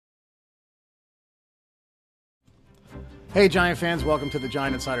Hey, Giant fans, welcome to the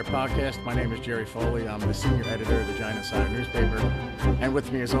Giant Insider Podcast. My name is Jerry Foley. I'm the senior editor of the Giant Insider newspaper. And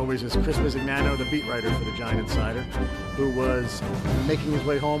with me, as always, is Chris Bisignano, the beat writer for the Giant Insider, who was making his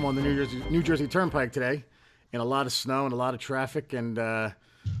way home on the New Jersey Turnpike today in a lot of snow and a lot of traffic. And,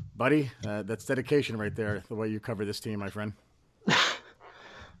 buddy, that's dedication right there, the way you cover this team, my friend.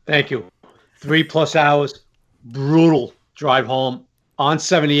 Thank you. 3+ hours, brutal drive home on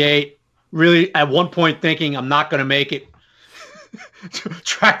 78. Really, at one point thinking I'm not going to make it.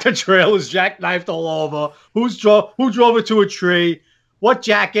 Tractor trailers jackknifed all over. Who drove it to a tree? What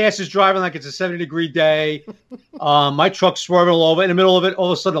jackass is driving like it's a 70-degree day? My truck swerving all over. In the middle of it, all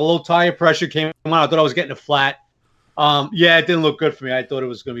of a sudden, a low tire pressure came on. I thought I was getting a flat. Yeah, it didn't look good for me. I thought it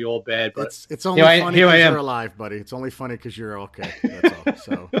was going to be all bad. But it's only funny because you're alive, buddy. It's only funny because you're okay. That's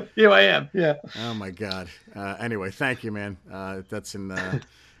all. So here I am. Yeah. Oh my God. Anyway, thank you, man. That's in.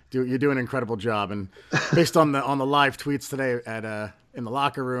 You do an incredible job, and based on the live tweets today in the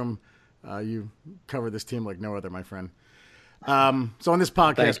locker room, you cover this team like no other, my friend. So on this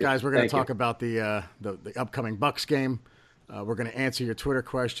podcast, guys, we're going to talk about the upcoming Bucks game. We're going to answer your Twitter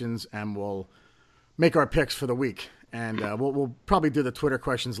questions, and we'll make our picks for the week. And we'll probably do the Twitter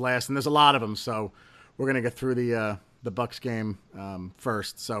questions last, and there's a lot of them, so we're going to get through the Bucks game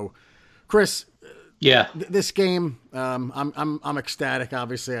first. So, Chris. Yeah, this game, I'm ecstatic.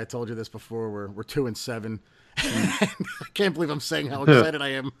 Obviously, I told you this before. We're 2-7. I can't believe I'm saying how excited I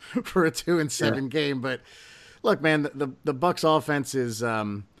am for a 2-7 game. But look, man, the Bucks offense is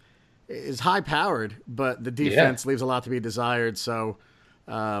high powered, but the defense leaves a lot to be desired. So,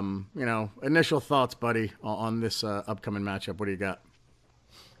 initial thoughts, buddy, on this upcoming matchup. What do you got?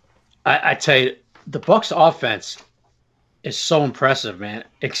 I tell you, the Bucks offense is so impressive, man.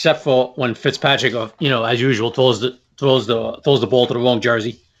 Except for when Fitzpatrick, as usual, throws the ball to the wrong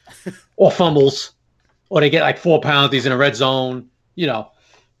jersey, or fumbles, or they get like 4 penalties in a red zone.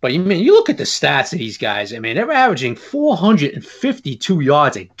 But you look at the stats of these guys. I mean, they're averaging 452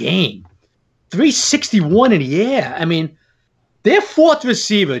 yards a game, 361 in the air. I mean, their fourth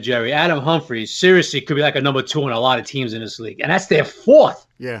receiver, Jerry, Adam Humphries, seriously could be like a number 2 in a lot of teams in this league, and that's their fourth.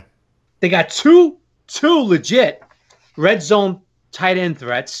 Yeah, they got two legit red zone tight end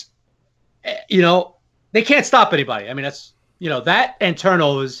threats. They can't stop anybody. I mean, that's, that and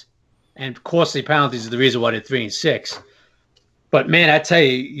turnovers and costly penalties is the reason why they're 3-6. But man, I tell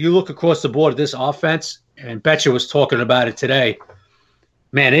you, you look across the board at this offense, and Betcher was talking about it today.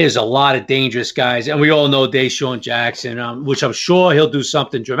 Man, there's a lot of dangerous guys. And we all know Deshaun Jackson, which I'm sure he'll do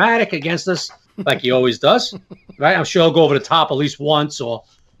something dramatic against us like he always does. Right? I'm sure he'll go over the top at least once, or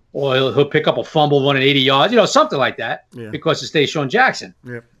he'll pick up a fumble, run at 80 yards, something like that, because it's Deshaun Jackson.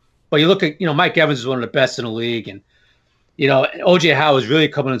 Yep. But you look at, Mike Evans is one of the best in the league, and O.J. Howard's really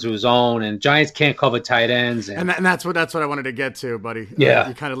coming into his own, and Giants can't cover tight ends. And that's what I wanted to get to, buddy. Yeah.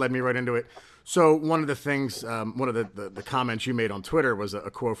 You kind of led me right into it. So one of the things, one of the comments you made on Twitter was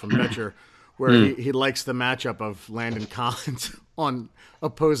a quote from Betcher where he likes the matchup of Landon Collins on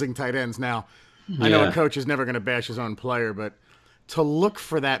opposing tight ends. Now, I know a coach is never going to bash his own player, but to look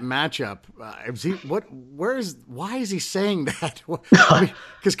for that matchup, why is he saying that?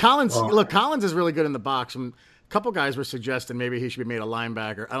 Because Collins is really good in the box. And a couple guys were suggesting maybe he should be made a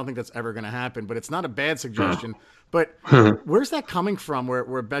linebacker. I don't think that's ever going to happen, but it's not a bad suggestion. But where's that coming from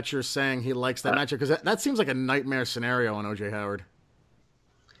where Betcher's saying he likes that matchup? Because that seems like a nightmare scenario on O.J. Howard.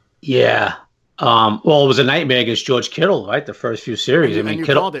 Yeah. Well, it was a nightmare against George Kittle, right? The first few series. You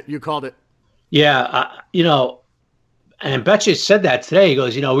called it. Yeah. And Betcher said that today. He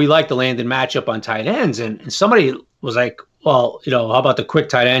goes, we like the Landon matchup on tight ends. And somebody was like, well, how about the quick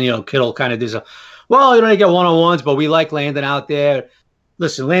tight end? Kittle kind of does they get one-on-ones, but we like Landon out there.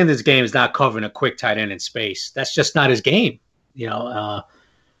 Listen, Landon's game is not covering a quick tight end in space. That's just not his game. He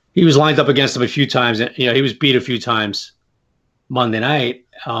was lined up against him a few times. And, he was beat a few times Monday night.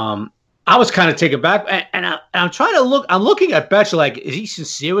 I was kind of taken back. And I'm trying to look. I'm looking at Betcher like, is he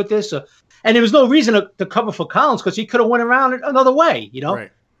sincere with this? And there was no reason to cover for Collins because he could have went around it another way,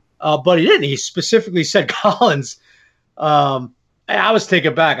 Right. But he didn't. He specifically said Collins. I was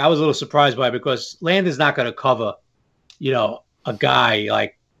taken back. I was a little surprised by it because Landon's not going to cover, a guy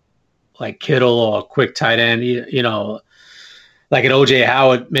like Kittle or a quick tight end, like an O.J.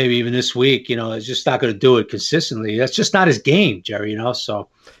 Howard, maybe even this week. It's just not going to do it consistently. That's just not his game, Jerry. So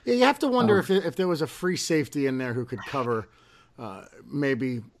yeah, you have to wonder if there was a free safety in there who could cover.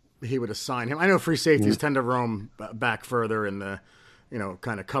 Maybe he would assign him. I know free safeties tend to roam back further in the,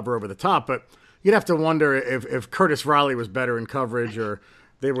 kind of cover over the top, but you'd have to wonder if Curtis Riley was better in coverage, or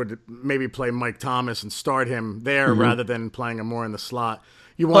they would maybe play Mike Thomas and start him there rather than playing him more in the slot.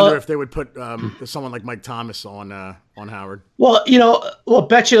 You wonder if they would put someone like Mike Thomas on Howard. Well,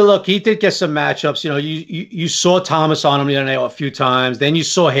 bet you. Look, he did get some matchups. You saw Thomas on him a few times. Then you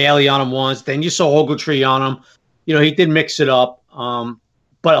saw Haley on him once. Then you saw Ogletree on him. He did mix it up.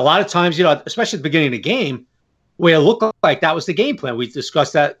 But a lot of times, especially at the beginning of the game, where it looked like that was the game plan. We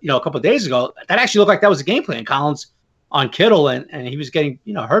discussed that, a couple of days ago. That actually looked like that was the game plan. Collins on Kittle, and he was getting,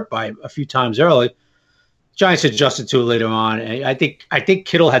 hurt by a few times early. Giants adjusted to it later on. And I think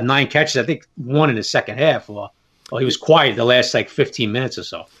Kittle had 9 catches. I think 1 in the second half. Well, he was quiet the last 15 minutes or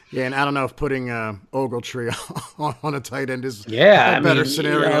so. Yeah, and I don't know if putting Ogletree on a tight end is a better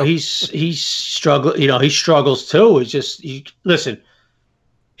scenario. He's struggle. He struggles too. It's just listen.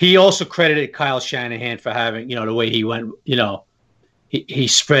 He also credited Kyle Shanahan for having the way he went. He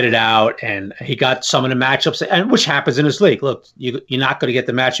spread it out and he got some of the matchups, and which happens in this league. Look, you're not going to get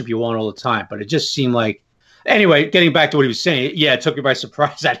the matchup you want all the time, but it just seemed like. Anyway, getting back to what he was saying, yeah, it took me by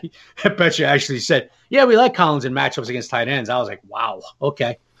surprise that I bet you actually said, yeah, we like Collins in matchups against tight ends. I was like, wow,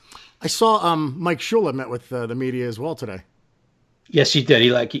 okay. I saw Mike Shula met with the media as well today. Yes, he did.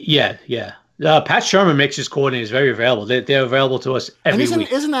 Yeah. Pat Sherman makes his coordinators very available. They're available to us every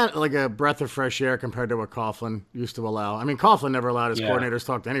week. Isn't that like a breath of fresh air compared to what Coughlin used to allow? I mean, Coughlin never allowed his coordinators to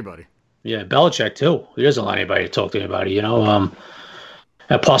talk to anybody. Yeah, Belichick too. He doesn't allow anybody to talk to anybody,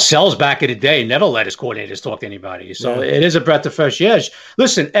 Parcells back in the day never let his coordinators talk to anybody. So It is a breath of fresh air.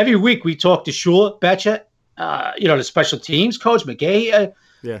 Listen, every week we talk to Shula, Betcha, the special teams coach, McGahee.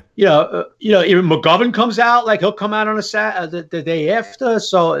 Even McGovern comes out, he'll come out on the day after.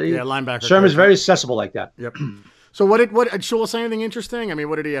 So linebacker. Sherman's very accessible like that. Yep. So what did Shula say anything interesting? I mean,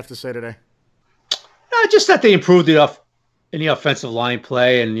 what did he have to say today? Just that they improved enough in the offensive line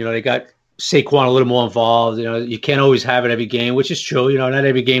play, and they got Saquon a little more involved. You can't always have it every game, which is true. Not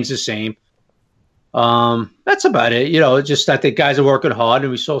every game's the same. That's about it. Just that the guys are working hard, and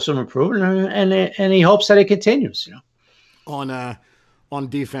we saw some improvement, and he hopes that it continues. On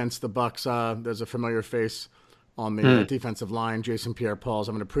defense, the Bucks. There's a familiar face on the defensive line. Jason Pierre-Paul's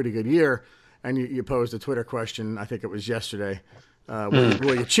having a pretty good year, and you posed a Twitter question. I think it was yesterday.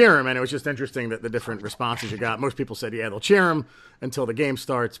 Will you cheer him? And it was just interesting that the different responses you got. Most people said, yeah, they'll cheer him until the game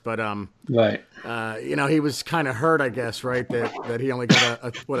starts. But, right. He was kind of hurt, I guess, right? That he only got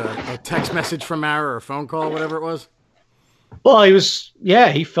a text message from Mara or a phone call, whatever it was. Well, he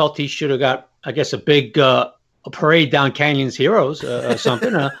felt he should have got, I guess, a big a parade down Canyon's Heroes or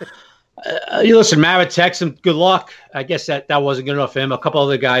something. Listen, Mara texted him, good luck. I guess that wasn't good enough for him. A couple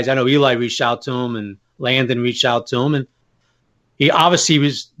other guys, I know Eli reached out to him and Landon reached out to him, and he obviously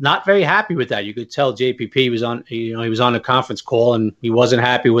was not very happy with that. You could tell JPP was on, he was on a conference call and he wasn't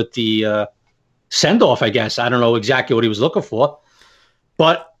happy with the send-off, I guess. I don't know exactly what he was looking for.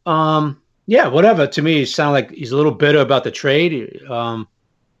 But, whatever. To me, it sounded like he's a little bitter about the trade.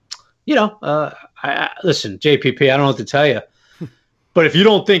 Listen, JPP, I don't know what to tell you. But if you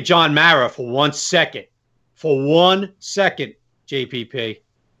don't think John Mara for 1 second, JPP,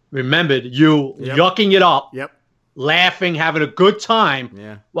 remembered you yucking it up. Yep. Laughing, having a good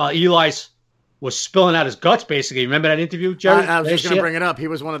time, while Eli was spilling out his guts, basically. Remember that interview, Jerry? I was just going to bring it up. He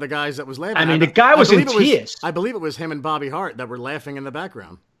was one of the guys that was laughing. I mean, the guy was in tears. I believe it was him and Bobby Hart that were laughing in the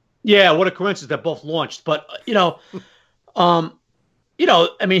background. Yeah, what a coincidence that both launched. But, Eli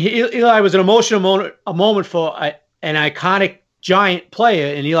was an emotional moment for an iconic Giant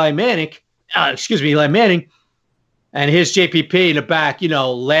player in Eli Manning, and his JPP in the back,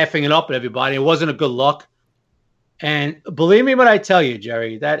 laughing it up at everybody. It wasn't a good look. And believe me when I tell you,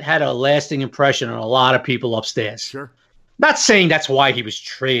 Jerry, that had a lasting impression on a lot of people upstairs. Sure. Not saying that's why he was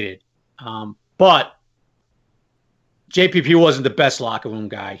traded, but JPP wasn't the best locker room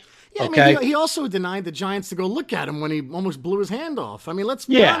guy. Yeah, okay? I mean, he also denied the Giants to go look at him when he almost blew his hand off. I mean, let's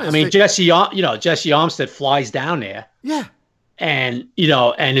be honest. I mean, Jesse Armstead flies down there. Yeah. And,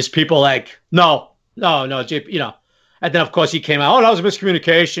 and his people like, no, JP, and then, of course, he came out, that was a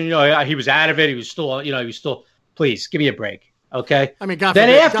miscommunication. He was out of it. He was still, please, give me a break. Okay. I mean, God then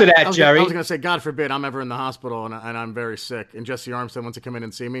forbid, after that, Jerry, I was going to say, God forbid, I'm ever in the hospital and I'm very sick, and Jesse Armstead wants to come in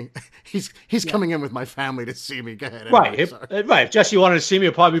and see me. He's coming in with my family to see me. Go ahead. Anyway, right. If Jesse wanted to see me,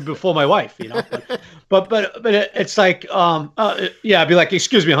 it'd probably be before my wife. But it's like, I'd be like,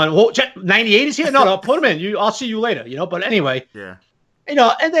 excuse me, honey. Well, 98 is here. No, put him in. I'll see you later. But anyway. Yeah.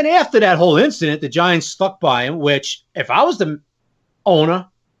 And then after that whole incident, the Giants stuck by him. Which, if I was the owner,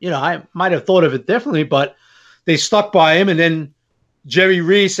 I might have thought of it differently, but. They stuck by him, and then Jerry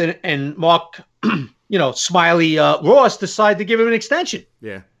Reese and Mark, Smiley Ross decided to give him an extension.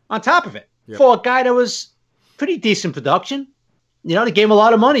 Yeah. On top of it, for a guy that was pretty decent production, they gave him a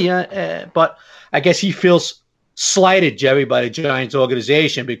lot of money, but I guess he feels slighted, Jerry, by the Giants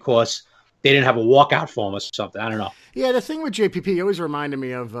organization because they didn't have a walkout form or something. I don't know. Yeah, the thing with JPP always reminded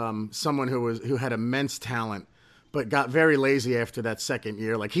me of someone who had immense talent, but got very lazy after that second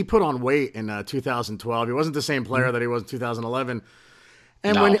year. Like he put on weight in 2012. He wasn't the same player that he was in 2011.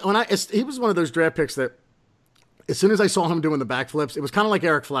 And No. he was one of those draft picks that, as soon as I saw him doing the backflips, it was kind of like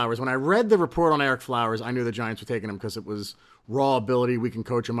Eric Flowers. When I read the report on Eric Flowers, I knew the Giants were taking him because it was raw ability. We can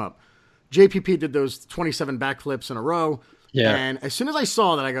coach him up. JPP did those 27 backflips in a row. Yeah. And as soon as I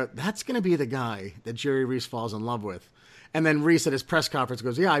saw that, I go, that's going to be the guy that Jerry Reese falls in love with. And then Reese at his press conference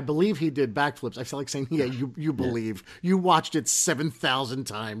goes, yeah, I believe he did backflips. I felt like saying, yeah, you believe. You watched it 7,000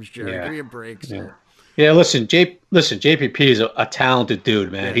 times, Jerry. Yeah. Give me a break. So. Yeah, listen, JPP is a talented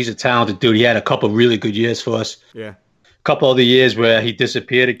dude, man. Yeah. He's a talented dude. He had a couple really good years for us. Yeah. A couple of the years where he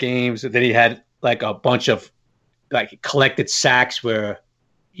disappeared at games. And then he had like a bunch of like collected sacks where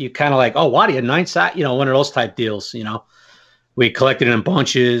you kind of like, oh, why do you have 9 sacks? You know, one of those type deals, you know. We collected it in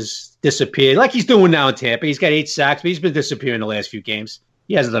bunches, disappeared, like he's doing now in Tampa. He's got 8 sacks, but he's been disappearing the last few games.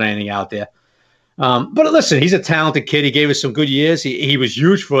 He hasn't done anything out there. But listen, he's a talented kid. He gave us some good years. He was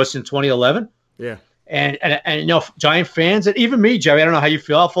huge for us in 2011. Yeah. And you know, Giant fans, and even me, Jerry, I don't know how you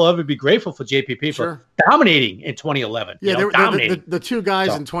feel. I'll forever be grateful for JPP for dominating in 2011. Yeah, dominating. The two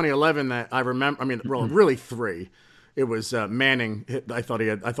guys in 2011 that I remember, I mean, really 3. It was Manning. I thought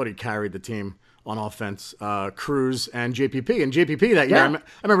he carried the team on offense, Cruz and JPP. And JPP that year, I remember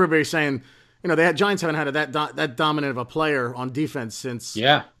everybody saying, you know, Giants haven't had that dominant of a player on defense since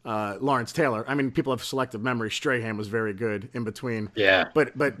Lawrence Taylor. I mean, people have selective memory. Strahan was very good in between. Yeah.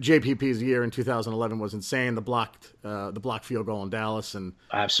 But JPP's year in 2011 was insane. The blocked field goal in Dallas, and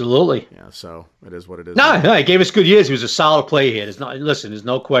absolutely. Yeah. So it is what it is. No, he gave us good years. He was a solid play here. There's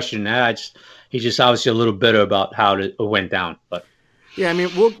no question that. He's just obviously a little bitter about how it went down, but. Yeah, I mean,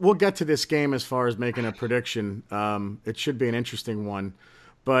 we'll get to this game as far as making a prediction. It should be an interesting one,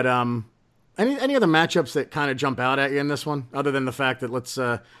 but any other matchups that kind of jump out at you in this one, other than the fact that let's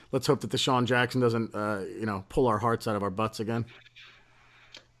hope that Deshaun Jackson doesn't pull our hearts out of our butts again.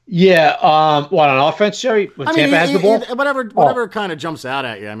 Yeah, what on offense, Jerry? When Tampa has the ball, whatever kind of jumps out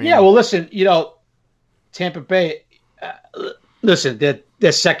at you. I mean, yeah. Well, listen, you know, Tampa Bay. Listen,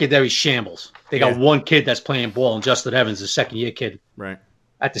 their secondary shambles. They got one kid that's playing ball, and Justin Evans, the second-year kid. Right.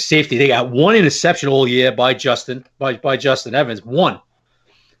 At the safety, they got one interception all year by Justin Evans. One.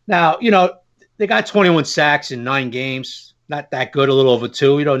 Now, you know, they got 21 sacks in 9 games. Not that good, a little over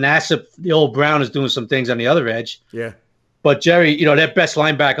 2. You know, Nassib, the old Brown, is doing some things on the other edge. Yeah. But, Jerry, you know, their best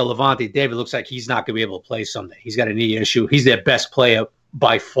linebacker, Levante David, looks like he's not going to be able to play Sunday. He's got a knee issue. He's their best player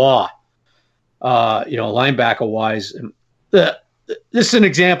by far, linebacker-wise. This is an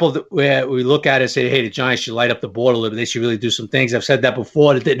example where we look at it and say, hey, the Giants should light up the board a little bit. They should really do some things. I've said that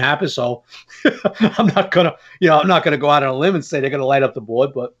before. It didn't happen, so I'm not gonna go out on a limb and say they're gonna light up the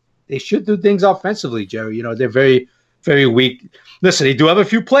board, but they should do things offensively, Jerry. You know, they're very, very weak. Listen, they do have a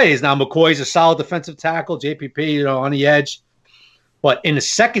few plays. Now, McCoy's a solid defensive tackle, JPP, you know, on the edge. But in the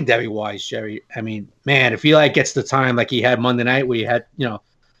secondary-wise, Jerry, I mean, man, if Eli gets the time like he had Monday night where he had, you know,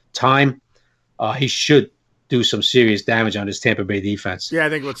 time, he should do some serious damage on his Tampa Bay defense. Yeah, I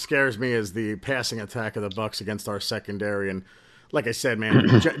think what scares me is the passing attack of the Bucs against our secondary. And like I said,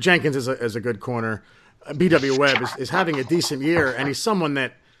 man, Jenkins is a good corner. B.W. Webb is having a decent year, and he's someone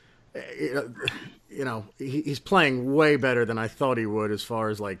that, you know, he's playing way better than I thought he would as far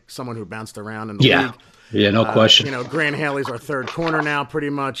as like someone who bounced around in the league. Yeah, no question. You know, Grant Haley's our third corner now, pretty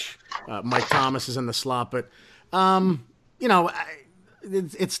much. Mike Thomas is in the slot, but you know.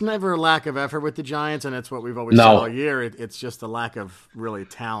 It's never a lack of effort with the Giants, and it's what we've always said all year. It's just a lack of really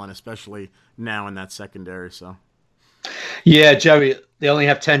talent, especially now in that secondary. So, yeah, Jerry, they only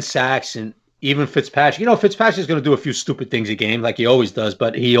have 10 sacks, and even Fitzpatrick. You know, Fitzpatrick's going to do a few stupid things a game, like he always does,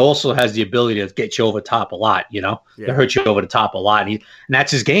 but he also has the ability to get you over top a lot. You know, to hurt you over the top a lot, and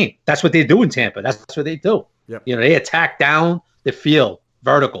that's his game. That's what they do in Tampa. That's what they do. Yep. You know, they attack down the field,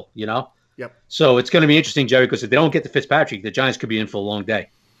 vertical. You know. Yep. So it's going to be interesting, Jerry, because if they don't get to Fitzpatrick, the Giants could be in for a long day.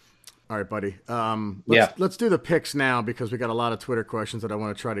 All right, buddy. Let's do the picks now because we got a lot of Twitter questions that I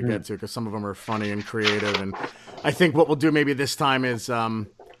want to try to get to because some of them are funny and creative. And I think what we'll do maybe this time is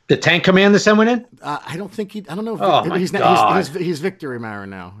the Tank Commander someone in? I don't think I don't know. If he's Victory Marin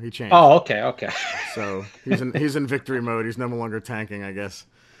now. He changed. Oh, okay. So he's in victory mode. He's no longer tanking, I guess.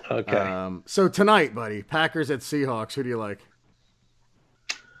 Okay. So tonight, buddy, Packers at Seahawks. Who do you like?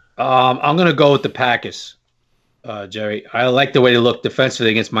 I'm going to go with the Packers, Jerry. I like the way they look defensively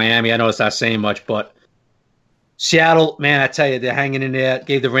against Miami. I know it's not saying much, but Seattle, man, I tell you, they're hanging in there.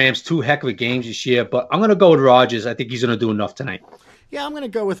 Gave the Rams 2 heck of a games this year, but I'm going to go with Rodgers. I think he's going to do enough tonight. Yeah, I'm going to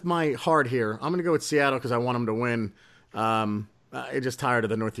go with my heart here. I'm going to go with Seattle because I want them to win. I'm just tired of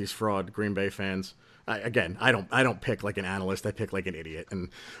the Northeast fraud, Green Bay fans. Again, I don't pick like an analyst. I pick like an idiot. And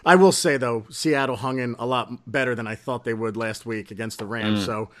I will say though, Seattle hung in a lot better than I thought they would last week against the Rams.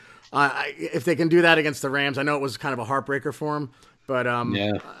 So if they can do that against the Rams, I know it was kind of a heartbreaker for them, but I'm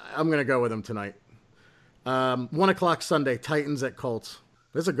going to go with them tonight. 1:00 Sunday, Titans at Colts.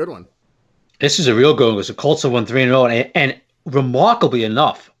 This is a good one. This is a real good one because the Colts have won 3-0, and remarkably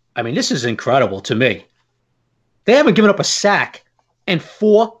enough, I mean, this is incredible to me. They haven't given up a sack in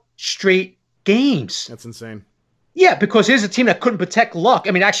 4 straight games. That's insane. Yeah, because here's a team that couldn't protect Luck.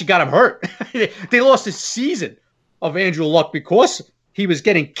 I mean, actually got him hurt. They lost a season of Andrew Luck because he was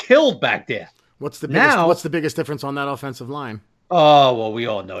getting killed back there. What's the biggest difference on that offensive line? Oh, well, we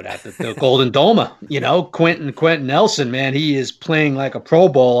all know that. The Golden Doma, Quentin Nelson, man, he is playing like a Pro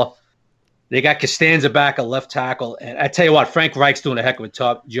Bowler. They got Costanza back, a left tackle. And I tell you what, Frank Reich's doing a heck of a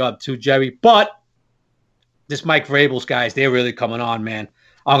top job too, Jerry. But this Mike Vrabel's guys, they're really coming on, man.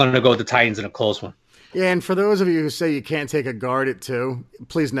 I'm going to go with the Titans in a close one. Yeah, and for those of you who say you can't take a guard at 2,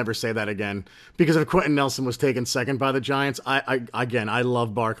 please never say that again. Because if Quentin Nelson was taken second by the Giants, I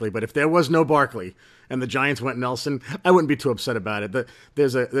love Barkley. But if there was no Barkley and the Giants went Nelson, I wouldn't be too upset about it.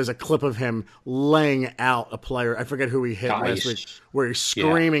 There's a clip of him laying out a player. I forget who he hit last week, where he's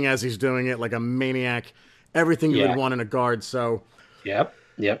screaming as he's doing it like a maniac. Everything you would want in a guard. So, Yep.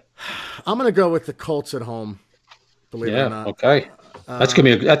 I'm going to go with the Colts at home. Believe it or not. Okay. That's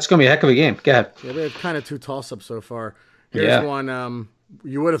gonna be a heck of a game. Go ahead. Yeah, we have kind of 2 toss-ups so far. Here's one.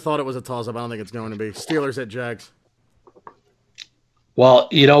 You would have thought it was a toss-up. I don't think it's going to be. Steelers at Jags. Well,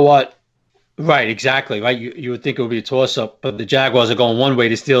 you know what? Right, exactly. Right, you would think it would be a toss-up, but the Jaguars are going one way,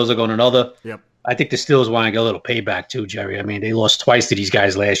 the Steelers are going another. Yep. I think the Steelers want to get a little payback too, Jerry. I mean, they lost twice to these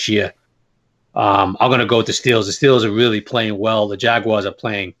guys last year. I'm going to go with the Steelers. The Steelers are really playing well. The Jaguars are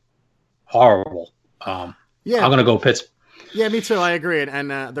playing horrible. I'm going to go Pittsburgh. Yeah, me too. I agree,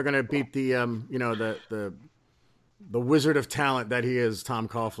 and they're going to beat the wizard of talent that he is, Tom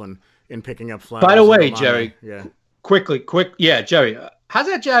Coughlin, in picking up Flowers. By the way, Jerry, quick, Jerry, how's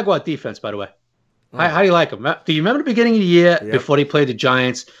that Jaguar defense? By the way, how do you like them? Do you remember the beginning of the year before they played the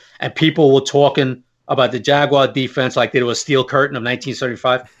Giants, and people were talking about the Jaguar defense like they were a steel curtain of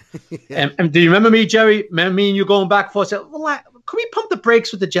 1975? And do you remember me, Jerry? Remember me and you going back and forth? Said, can we pump the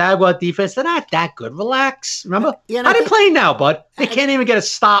brakes with the Jaguar defense? They're not that good. Relax. Remember? How they playing now, bud? They can't even get a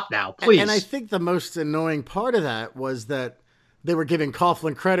stop now. Please. And I think the most annoying part of that was that they were giving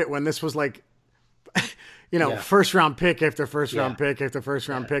Coughlin credit when this was like, first round pick after first round pick after first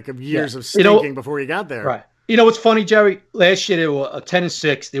round pick of years of stinking before he got there. Right. You know what's funny, Jerry? Last year they were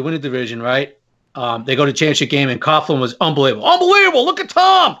 10-6. They win the division, right? They go to the championship game, and Coughlin was unbelievable. Unbelievable! Look at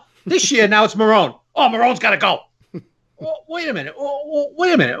Tom. This year now it's Marone. Oh, Marone's got to go. Wait a minute.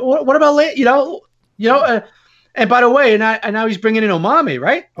 What about and by the way, and now he's bringing in Omami,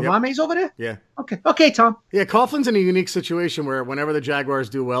 right? Omami's over there. Yeah. Okay, Tom. Yeah, Coughlin's in a unique situation where whenever the Jaguars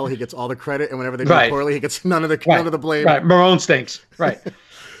do well, he gets all the credit, and whenever they do poorly, he gets none of the blame. Right. Marone stinks. Right.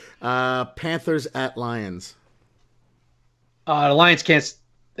 Panthers at Lions. The Lions can't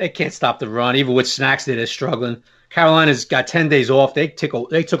stop the run, even with Snacks. They're struggling. Carolina's got 10 days off. They took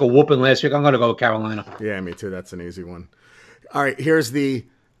a whooping last week. I'm going to go with Carolina. Yeah, me too. That's an easy one. All right, here's the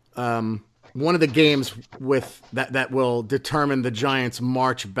one of the games with that will determine the Giants'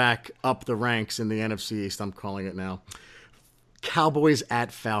 march back up the ranks in the NFC East. I'm calling it now. Cowboys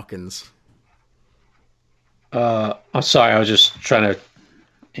at Falcons. I'm sorry. I was just trying to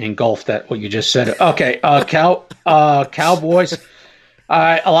engulf what you just said. Okay, Cowboys.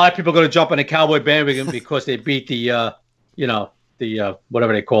 A lot of people are going to jump on the Cowboy bandwagon because they beat the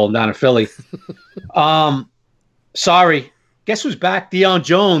whatever they call them down in Philly. Sorry. Guess who's back? Deion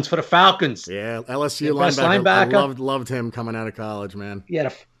Jones for the Falcons. Yeah, LSU linebacker. I loved him coming out of college, man. Yeah,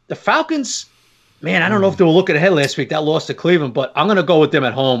 the Falcons, man, I don't know if they were looking ahead last week. That loss to Cleveland, but I'm going to go with them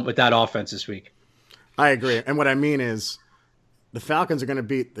at home with that offense this week. I agree. And what I mean is the Falcons are going to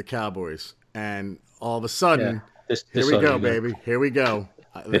beat the Cowboys. And all of a sudden... Yeah. Here we go, baby. Here we go.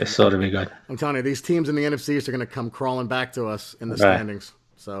 This ought to be good. I'm telling you, these teams in the NFC East are going to come crawling back to us in the standings.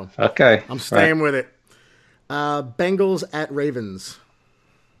 So I'm staying with it. Bengals at Ravens.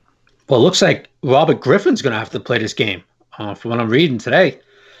 Well, it looks like Robert Griffin's going to have to play this game. From what I'm reading today,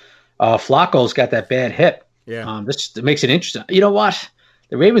 Flacco's got that bad hip. Yeah. This makes it interesting. You know what?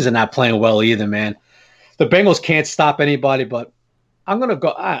 The Ravens are not playing well either, man. The Bengals can't stop anybody, but I'm going to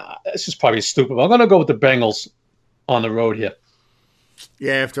go. This is probably stupid, but I'm going to go with the Bengals on the road here.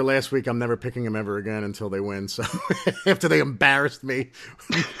 Yeah, after last week, I'm never picking them ever again until they win. So after they embarrassed me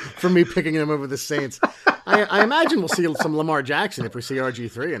for me picking them over the Saints, I imagine we'll see some Lamar Jackson if we see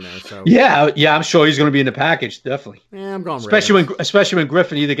RG3 in there. So yeah, I'm sure he's going to be in the package, definitely. yeah, I'm going especially when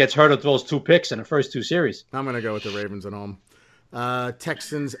Griffin either gets hurt or throws 2 picks in the first 2 series. I'm going to go with the Ravens at home.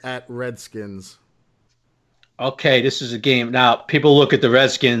 Texans at Redskins. Okay, this is a game. Now, people look at the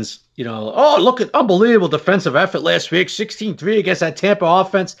Redskins, look at unbelievable defensive effort last week, 16-3 against that Tampa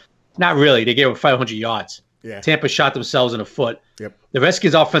offense. Not really. They gave up 500 yards. Yeah. Tampa shot themselves in the foot. Yep. The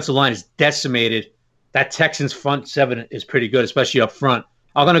Redskins' offensive line is decimated. That Texans front 7 is pretty good, especially up front.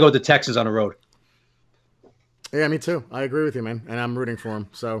 I'm going to go with the Texans on the road. Yeah, me too. I agree with you, man, and I'm rooting for them.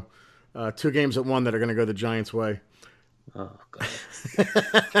 So 2 games at 1 that are going to go the Giants' way. Oh,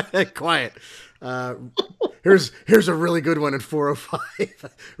 God. Quiet. Here's a really good one at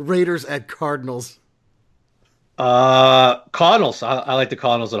 4:05. Raiders at Cardinals. Cardinals. I like the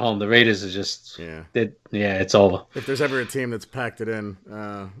Cardinals at home. The Raiders is just it's over. If there's ever a team that's packed it in,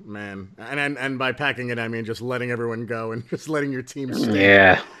 man, and by packing it I mean just letting everyone go and just letting your team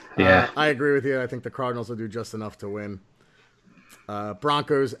stay. Yeah. I agree with you. I think the Cardinals will do just enough to win.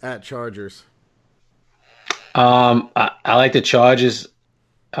 Broncos at Chargers. I like the Chargers.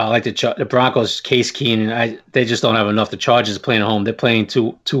 I like the Broncos. Case Keenum. They just don't have enough. The Chargers are playing at home. They're playing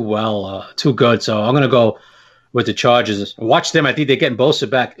too well, too good. So I'm going to go with the Chargers. Watch them. I think they're getting Bosa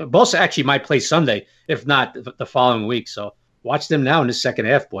back. Bosa actually might play Sunday, if not the following week. So watch them now in the second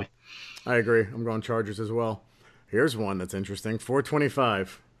half, boy. I agree. I'm going Chargers as well. Here's one that's interesting.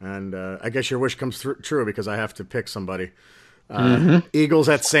 4:25, and I guess your wish comes true because I have to pick somebody. Eagles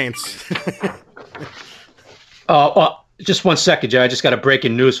at Saints. Just 1 second, Jerry. I just got a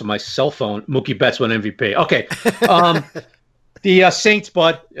breaking news from my cell phone. Mookie Betts won MVP. Okay. The Saints,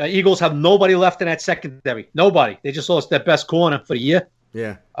 bud. Eagles have nobody left in that secondary. Nobody. They just lost their best corner for the year.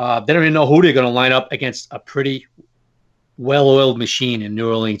 Yeah. They don't even know who they're going to line up against a pretty well-oiled machine in New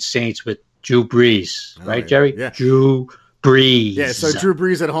Orleans Saints with Drew Brees. Right, Jerry? Yeah. Drew Brees. Yeah, so Drew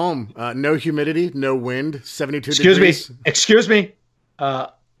Brees at home. No humidity, no wind, 72 degrees. Excuse me. Where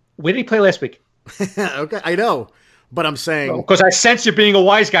did he play last week? Okay, I know. But I'm saying... Because I sense you're being a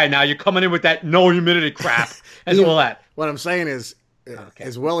wise guy now. You're coming in with that no humidity crap and all that. What I'm saying is,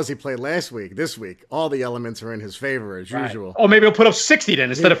 as well as he played last week, this week, all the elements are in his favor as usual. Oh, maybe he'll put up 60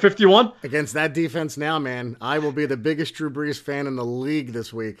 then instead of 51? Against that defense now, man, I will be the biggest Drew Brees fan in the league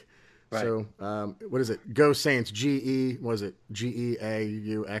this week. Right. So, what is it? Go Saints. Geaux. I don't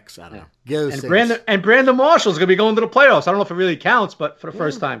know. Go Saints. Brandon Marshall's going to be going to the playoffs. I don't know if it really counts, but for the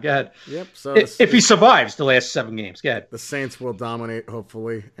first time, go ahead. Yep. So if he survives the last 7 games, go ahead. The Saints will dominate,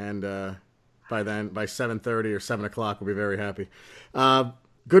 hopefully, and by 7:30 or 7 o'clock, we'll be very happy.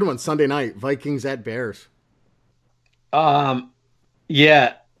 Good one, Sunday night. Vikings at Bears.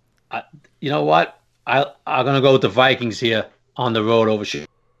 Yeah. You know what? I'm going to go with the Vikings here on the road over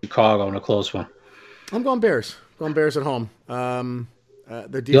Chicago in a close one. I'm going Bears. Going Bears at home.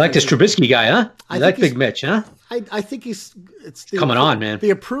 You like this Trubisky guy, huh? You like Big Mitch, huh? I think it's coming on, man. The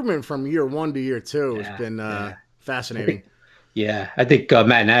improvement from year 1 to year 2 has been fascinating. I think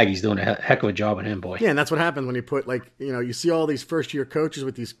Matt Nagy's doing a heck of a job on him, boy. Yeah, and that's what happens when you put you see all these first year coaches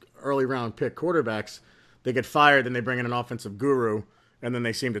with these early round pick quarterbacks. They get fired, then they bring in an offensive guru, and then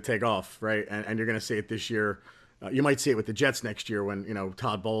they seem to take off, right? And you're going to see it this year. You might see it with the Jets next year when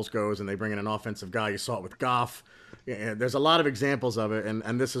Todd Bowles goes and they bring in an offensive guy. You saw it with Goff. Yeah, there's a lot of examples of it,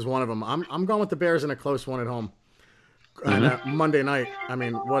 and this is one of them. I'm going with the Bears in a close one at home. And Monday night. I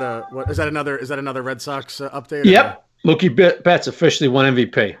mean, what is that? Another Red Sox update? Yep. Mookie Betts officially won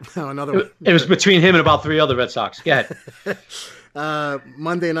MVP. Oh, another one. It was between him and about 3 other Red Sox. Go ahead.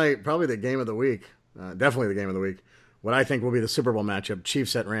 Monday night, probably the game of the week. Definitely the game of the week. What I think will be the Super Bowl matchup: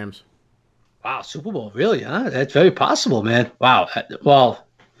 Chiefs at Rams. Wow, Super Bowl, really? Huh? That's very possible, man. Wow. Well,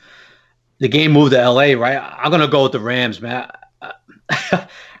 the game moved to LA, right? I'm gonna go with the Rams, man.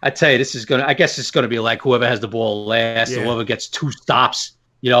 I tell you, I guess it's gonna be like whoever has the ball last, or whoever gets 2 stops,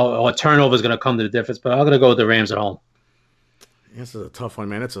 or a turnover is gonna come to the difference. But I'm gonna go with the Rams at home. This is a tough one,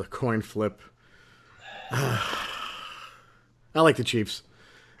 man. It's a coin flip. I like the Chiefs,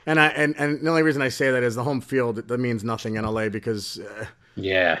 and the only reason I say that is the home field. That means nothing in LA because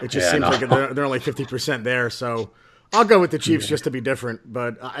it just seems like they're only 50% there. So I'll go with the Chiefs just to be different.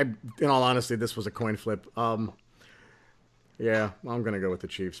 But in all honesty, this was a coin flip. Yeah, I'm gonna go with the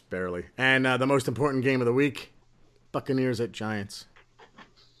Chiefs barely. And the most important game of the week: Buccaneers at Giants.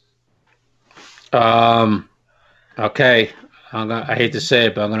 Okay. I hate to say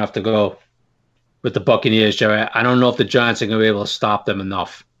it, but I'm gonna have to go with the Buccaneers, Jerry. I don't know if the Giants are gonna be able to stop them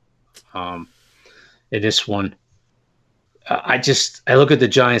enough in this one. I look at the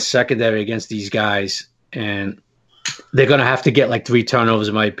Giants secondary against these guys, and they're going to have to get like 3 turnovers,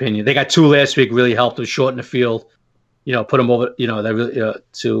 in my opinion. They got 2 last week, really helped them shorten the field. Put them over. They really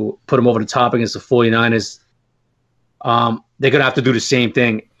to put them over the top against the 49ers. They're going to have to do the same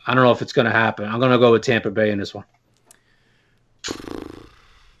thing. I don't know if it's going to happen. I'm going to go with Tampa Bay in this one.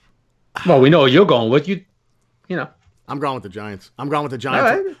 Well, we know you're going with you. I'm going with the Giants. I'm going with the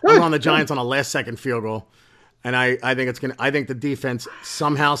Giants. Right, I'm going the Giants on a last-second field goal, and I think it's gonna. I think the defense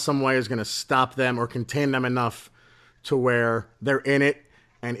somehow, some way, is going to stop them or contain them enough to where they're in it.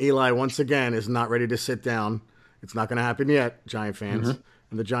 And Eli once again is not ready to sit down. It's not going to happen yet, Giant fans. Mm-hmm.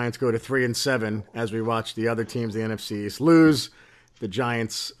 And the Giants go to 3-7 as we watch the other teams, the NFC East, lose. The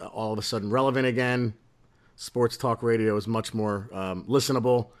Giants all of a sudden relevant again. Sports talk radio is much more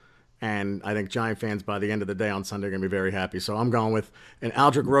listenable. And I think Giant fans, by the end of the day on Sunday, are going to be very happy. So I'm going with an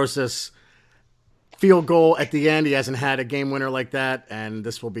Aldrick Rosas field goal at the end. He hasn't had a game winner like that, and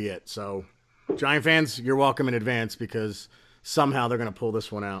this will be it. So, Giant fans, you're welcome in advance because somehow they're going to pull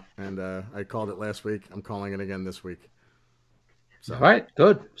this one out. And I called it last week. I'm calling it again this week. So. All right,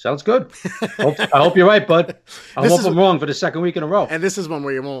 good. Sounds good. I hope you're right, bud. I hope I'm wrong for the second week in a row. And this is one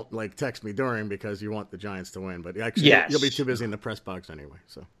where you won't text me during because you want the Giants to win. But actually, You'll be too busy in the press box anyway.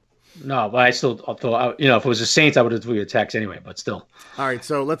 So. No, but I still thought, if it was the Saints, I would have threw you a text anyway, but still. All right,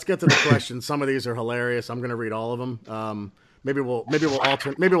 so let's get to the questions. Some of these are hilarious. I'm going to read all of them. Maybe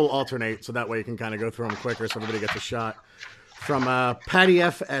we'll alternate so that way you can kind of go through them quicker so everybody gets a shot. From Patty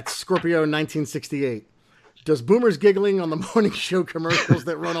F at Scorpio 1968. Does Boomer's giggling on the morning show commercials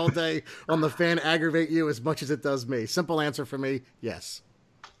that run all day on the Fan aggravate you as much as it does me? Simple answer for me, yes.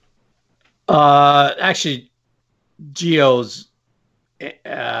 Actually, Gio's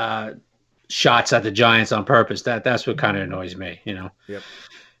shots at the Giants on purpose. That's what kind of annoys me, Yep.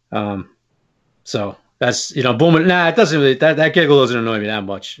 So that's Boomer. Nah, it doesn't really. That giggle doesn't annoy me that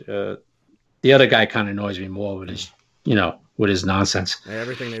much. The other guy kind of annoys me more with his, with his nonsense. Yeah,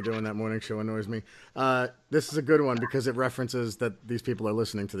 everything they do in that morning show annoys me. This is a good one because it references that these people are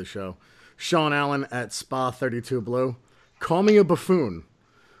listening to the show. Sean Allen at Spa 32 Blue. Call me a buffoon,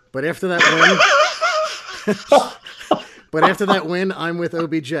 but after that win. But after that win, I'm with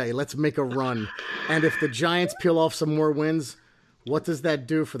OBJ. Let's make a run. And if the Giants peel off some more wins, what does that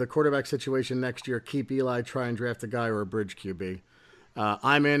do for the quarterback situation next year? Keep Eli, try and draft a guy or a bridge QB.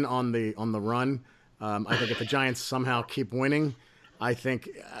 I'm in on the run. I think if the Giants somehow keep winning, I think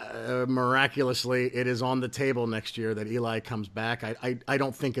miraculously it is on the table next year that Eli comes back. I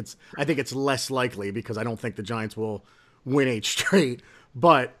don't think I think it's less likely because I don't think the Giants will win 8 straight.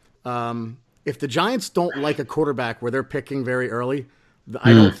 But if the Giants don't like a quarterback where they're picking very early,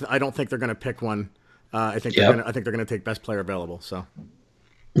 I don't think they're going to pick one. I think they're going to take best player available. So,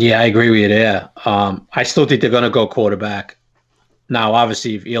 yeah, I agree with you there. I still think they're going to go quarterback. Now,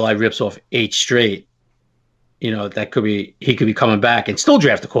 obviously, if Eli rips off 8 straight, that could be he could be coming back and still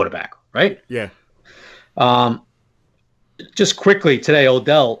draft a quarterback, right? Yeah. Just quickly today,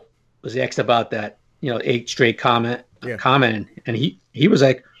 Odell was asked about that 8 straight comment, and he was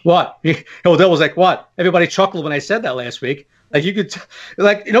like, "What?" Odell was like, "What?" Everybody chuckled when I said that last week. Like you could,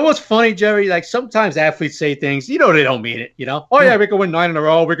 what's funny, Jerry? Like sometimes athletes say things, they don't mean it. Oh yeah, we could win 9 in a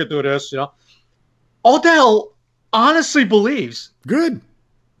row. We could do this. Odell honestly believes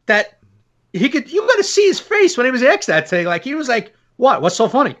that he could. You got to see his face when he was asked that thing. Like he was like, "What? What's so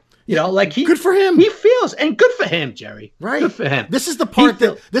funny?" Good for him. He feels, and good for him, Jerry. Right. Good for him. This is the part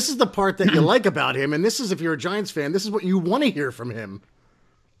that you like about him, and this is if you're a Giants fan, this is what you want to hear from him.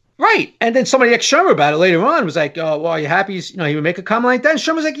 Right. And then somebody asked Shermer about it later on, was like, "Oh, well, are you happy?" He would make a comment like that. And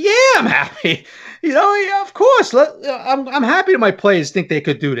Shermer was like, "Yeah, I'm happy. Yeah, of course. I'm happy that my players think they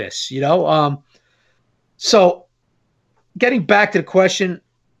could do this. So getting back to the question,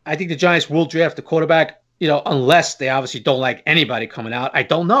 I think the Giants will draft the quarterback. Unless they obviously don't like anybody coming out. I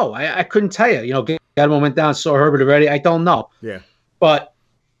don't know. I couldn't tell you. Gettleman went down, saw Herbert already. I don't know. Yeah. But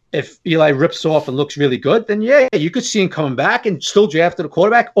if Eli rips off and looks really good, then yeah, you could see him coming back and still drafted a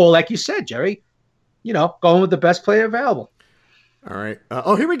quarterback. Or like you said, Jerry, going with the best player available. All right.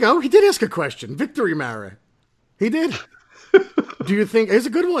 Here we go. He did ask a question. Victory Mara. He did. Do you think it's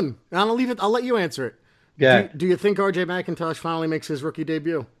a good one? I'll leave it. I'll let you answer it. Yeah. Do you think RJ McIntosh finally makes his rookie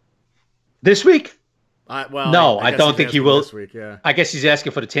debut this week? No, I don't think he will. This week, yeah. I guess he's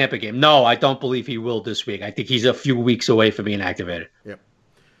asking for the Tampa game. No, I don't believe he will this week. I think he's a few weeks away from being activated. Yep.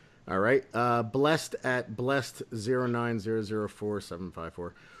 All right. Blessed at Blessed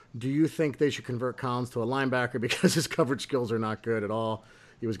 0900475. Do you think they should convert Collins to a linebacker because his coverage skills are not good at all?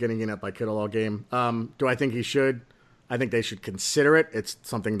 He was getting in up by Kittle all game. Do I think he should? I think they should consider it. It's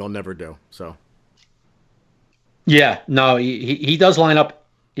something they'll never do. So. Yeah, no, he does line up,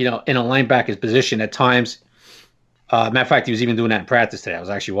 in a linebacker's position at times. Matter of fact, he was even doing that in practice today. I was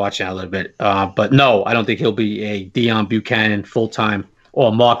actually watching that a little bit. But no, I don't think he'll be a Deion Buchanan full-time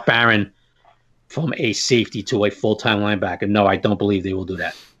or Mark Barron from a safety to a full-time linebacker. No, I don't believe they will do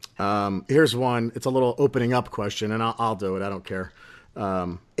that. Here's one. It's a little opening up question, and I'll do it. I don't care.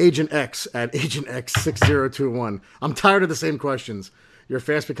 Agent X at Agent X6021. I'm tired of the same questions. You're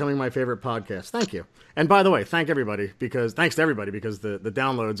fast becoming my favorite podcast. Thank you. And by the way, thanks to everybody because the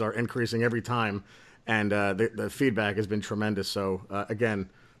downloads are increasing every time, and the feedback has been tremendous. So again,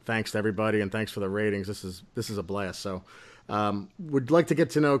 thanks to everybody, and thanks for the ratings. This is a blast. So would like to get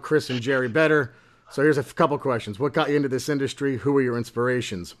to know Chris and Jerry better. So here's a couple questions. What got you into this industry? Who were your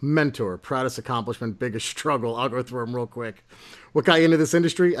inspirations? Mentor, proudest accomplishment, biggest struggle. I'll go through them real quick. What got you into this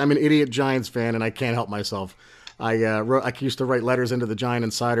industry? I'm an idiot Giants fan, and I can't help myself. I used to write letters into the Giant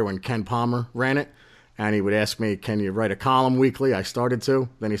Insider when Ken Palmer ran it, and he would ask me, can you write a column weekly? I started to.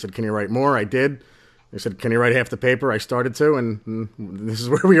 Then he said, can you write more? I did. He said, can you write half the paper? I started to, and this is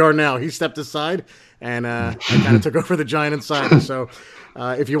where we are now. He stepped aside, and I kind of took over the Giant Insider. So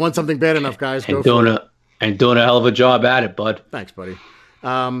if you want something bad enough, guys, go for it. And doing a hell of a job at it, bud. Thanks, buddy.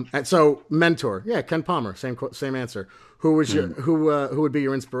 And so, mentor, yeah, Ken Palmer, same answer. Who was who would be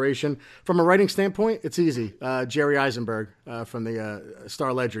your inspiration from a writing standpoint? It's easy. Jerry Eisenberg from the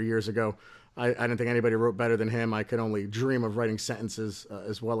Star Ledger years ago. I didn't think anybody wrote better than him. I could only dream of writing sentences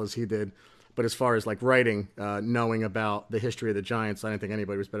as well as he did. But as far as like writing, knowing about the history of the Giants, I didn't think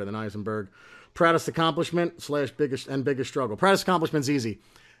anybody was better than Eisenberg. Proudest accomplishment / biggest struggle. Proudest accomplishment's easy.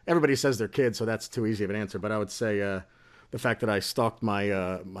 Everybody says they're kids, so that's too easy of an answer. But I would say the fact that I stalked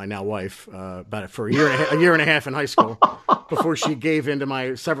my my now wife for a year and a half in high school before she gave in to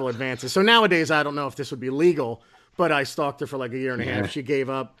my several advances. So nowadays, I don't know if this would be legal, but I stalked her for like a year and a half. She gave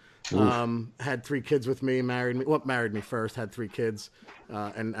up, had 3 kids with me, married me first, had 3 kids,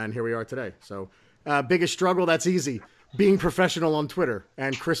 and here we are today. So biggest struggle, that's easy. Being professional on Twitter,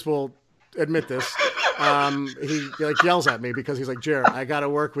 and Chris will admit this. He like yells at me because he's like, Jared, I got to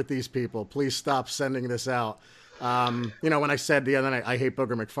work with these people. Please stop sending this out. When I said the other night, I hate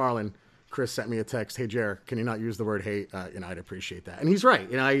Booger McFarland, Chris sent me a text. Hey, Jared, can you not use the word hate? I'd appreciate that. And he's right.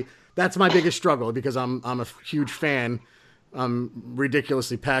 That's my biggest struggle because I'm a huge fan. I'm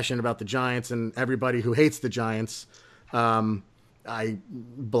ridiculously passionate about the Giants and everybody who hates the Giants. I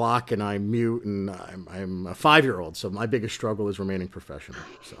block and I mute, and I'm a 5-year-old. So my biggest struggle is remaining professional.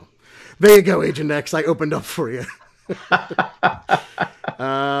 So there you go, Agent X. I opened up for you.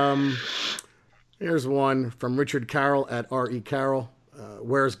 Here's one from Richard Carroll at R.E. Carroll.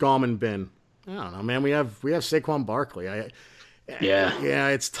 Where's Gallman been? I don't know, man. We have Saquon Barkley. Yeah,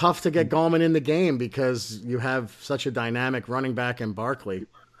 it's tough to get Gallman in the game because you have such a dynamic running back in Barkley.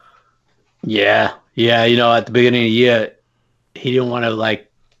 Yeah. At the beginning of the year, he didn't want to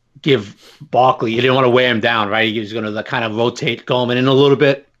give Barkley. He didn't want to wear him down, right? He was going to kind of rotate Gallman in a little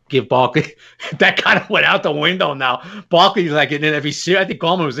bit. Give Barkley that kind of went out the window now. Barkley's in every series. I think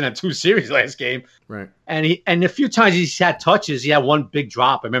Gallman was in 2 series last game, right? And a few times he's had touches. He had one big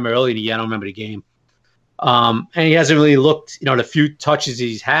drop. I remember early in the year. I don't remember the game. And he hasn't really looked. The few touches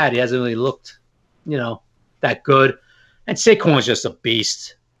he's had, he hasn't really looked, that good. And Saquon's just a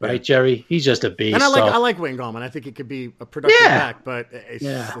beast, right, Jerry? He's just a beast. And I like Wayne Gallman. I think he could be a productive back, but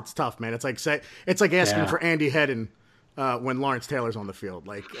it's tough, man. It's like asking for Andy Hedden. When Lawrence Taylor's on the field,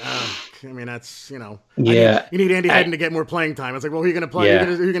 that's you need Andy Hedden to get more playing time. It's like, well, who are you going to play? Who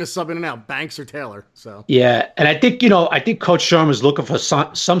are you going to sub in and out? Banks or Taylor? So and I think Coach Sherman's looking for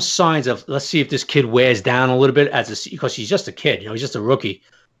some signs of, let's see if this kid wears down a little bit because he's just a kid, he's just a rookie,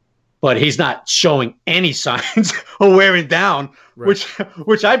 but he's not showing any signs of wearing down, right.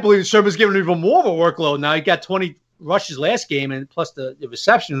 which I believe Sherman's giving him even more of a workload now. He got 20 rushes last game and plus the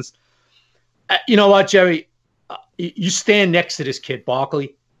receptions. You know what, Jerry? You stand next to this kid,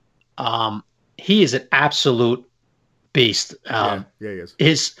 Barkley. He is an absolute beast. He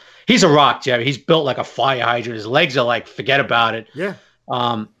is. He's a rock, Jerry. He's built like a fire hydrant. His legs are forget about it. Yeah.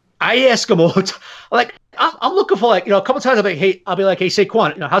 I ask him all the time, I'm looking for a couple times. I'll be like, hey,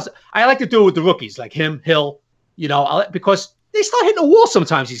 Saquon, I like to do it with the rookies, like him, Hill, because they start hitting the wall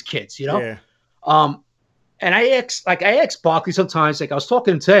sometimes. These kids, Yeah. And I ask Barkley sometimes. I was talking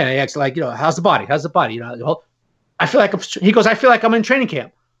to him today, and I asked, how's the body? How's the body? I feel like he goes, I feel like I'm in training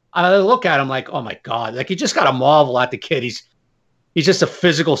camp. I look at him like, oh my God, you just got to marvel at the kid. He's just a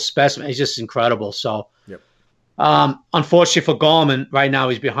physical specimen. He's just incredible. So, yep. Unfortunately for Gallman, right now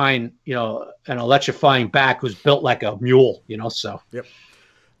he's behind, an electrifying back who's built like a mule, so. Yep.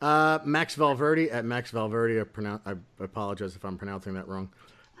 Max Valverde at Max Valverde. I apologize if I'm pronouncing that wrong.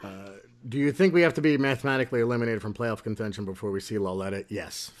 Do you think we have to be mathematically eliminated from playoff contention before we see Lauletta?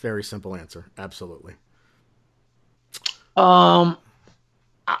 Yes. Very simple answer. Absolutely.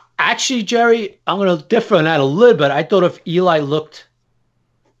 Actually, Jerry, I'm going to differ on that a little bit. I thought if Eli looked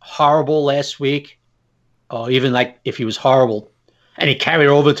horrible last week, or even like if he was horrible, and he carried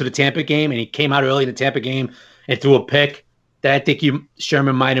over to the Tampa game, and he came out early in the Tampa game and threw a pick, then I think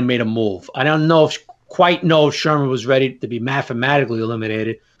Sherman might have made a move. I don't quite know if Sherman was ready to be mathematically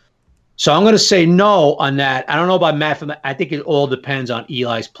eliminated. So I'm going to say no on that. I don't know about mathematics. I think it all depends on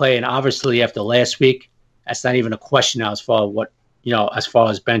Eli's play, and obviously after last week, that's not even a question now as far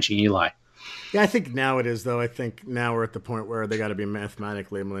as benching Eli. Yeah, I think now it is, though. I think now we're at the point where they got to be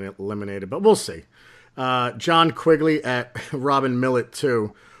mathematically eliminated, but we'll see. John Quigley at Robin Millett,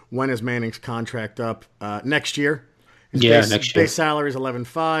 too. When is Manning's contract up? Next year. Next year. Base salary is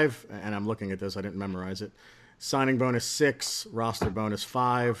 $11.5, and I'm looking at this. I didn't memorize it. Signing bonus $6, roster bonus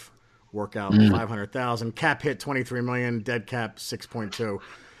 $5, workout $500,000, cap hit $23 million, dead cap $6.2.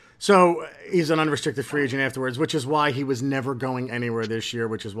 So he's an unrestricted free agent afterwards, which is why he was never going anywhere this year,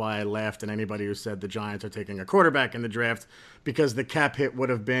 which is why I laughed at anybody who said the Giants are taking a quarterback in the draft, because the cap hit would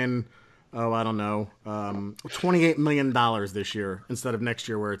have been, $28 million this year instead of next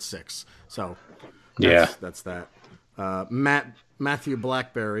year where it's $6. So that's that. Matthew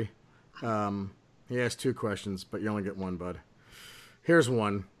Blackberry, he asked 2 questions, but you only get one, bud. Here's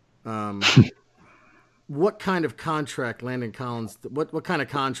one. What kind of contract Landon Collins? What kind of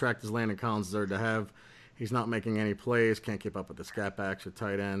contract does Landon Collins deserve to have? He's not making any plays. Can't keep up with the scat backs or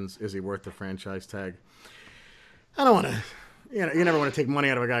tight ends. Is he worth the franchise tag? I don't want to. You never want to take money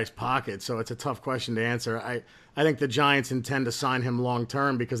out of a guy's pocket, so it's a tough question to answer. I think the Giants intend to sign him long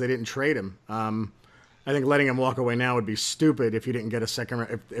term because they didn't trade him. I think letting him walk away now would be stupid if you didn't get a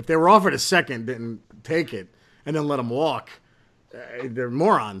second. If they were offered a second, didn't take it, and then let him walk. They're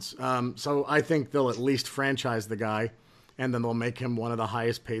morons. So I think they'll at least franchise the guy, and then they'll make him one of the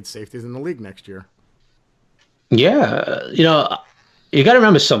highest paid safeties in the league next year. Yeah, you got to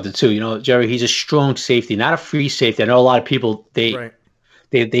remember something too. Jerry, he's a strong safety, not a free safety. I know a lot of people they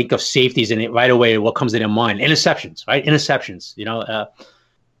think of safeties and right away what comes to their mind: interceptions, right? Interceptions.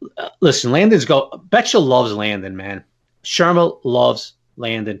 Listen, Betcha loves Landon, man. Sherman loves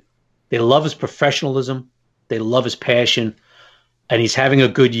Landon. They love his professionalism. They love his passion. And he's having a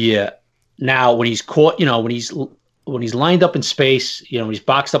good year. Now, when he's caught, when he's lined up in space, when he's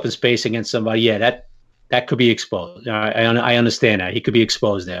boxed up in space against somebody, that could be exposed. I understand that. He could be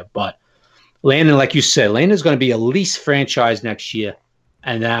exposed there. But Landon, like you said, Landon's going to be at least franchised next year.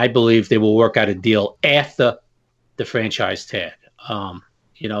 And I believe they will work out a deal after the franchise tag.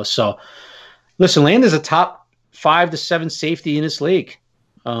 So listen, Landon's a top 5 to 7 safety in this league.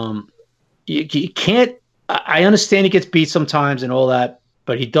 You can't. I understand he gets beat sometimes and all that,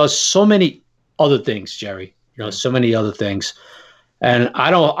 but he does so many other things, Jerry. So many other things. And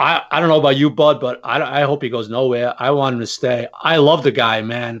I don't know about you, Bud, but I hope he goes nowhere. I want him to stay. I love the guy,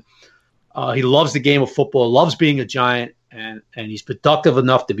 man. He loves the game of football, loves being a Giant, and he's productive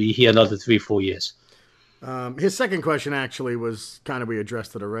enough to be here another 3-4 years. His second question actually was we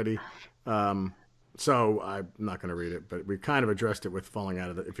addressed it already. So I'm not going to read it, but we kind of addressed it with falling out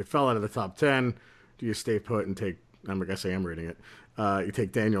of if you fell out of the top 10, do you stay put and take, I'm going to say I'm reading it. You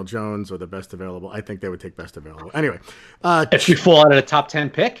take Daniel Jones or the best available. I think they would take best available. Anyway. If you fall out of the top 10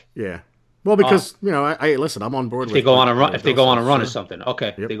 pick? Yeah. Well, because, listen, I'm on board with it. If they go on a run or something.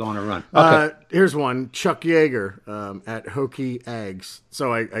 Okay. Yep. They go on a run. Okay. Here's one. Chuck Yeager at Hokie Eggs.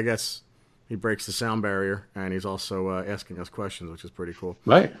 So I guess he breaks the sound barrier, and he's also asking us questions, which is pretty cool.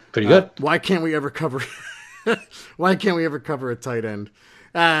 Right. Pretty good. Why can't we ever cover a tight end?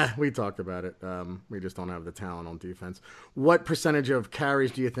 We talked about it. We just don't have the talent on defense. What percentage of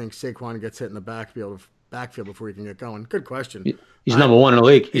carries do you think Saquon gets hit in the backfield before he can get going? Good question. He's number 1 in the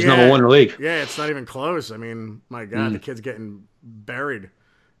league. Number 1 in the league. Yeah, it's not even close. I mean, my God, the kid's getting buried.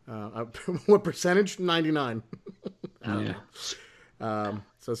 What percentage? 99. I don't know.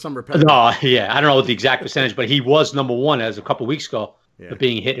 So some repetitive. No, yeah, I don't know what the exact percentage, but he was number 1 as a couple weeks ago of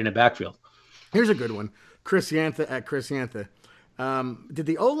being hit in the backfield. Here's a good one. Chris Yantha at Chris Yantha. Did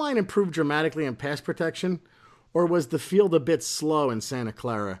the O-line improve dramatically in pass protection, or was the field a bit slow in Santa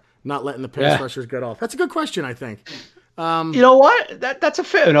Clara, not letting the pass rushers get off? That's a good question, I think. You know what? That's a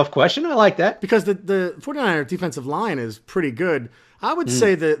fair enough question. I like that. Because the 49er defensive line is pretty good. I would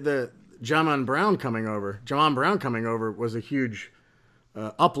say that the Jamon Brown coming over was a huge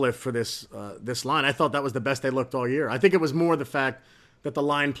uplift for this line. I thought that was the best they looked all year. I think it was more the fact that the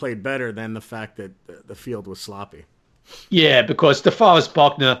line played better than the fact that the field was sloppy. Yeah, because DeForest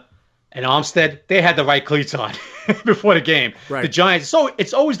Buckner and Armstead, they had the right cleats on before the game. Right. The Giants, so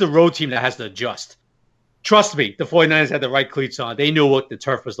it's always the road team that has to adjust. Trust me, the 49ers had the right cleats on. They knew what the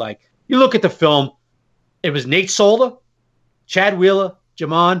turf was like. You look at the film, it was Nate Solder, Chad Wheeler,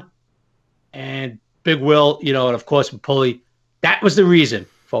 Jamon, and Big Will, and of course, Pulley. That was the reason,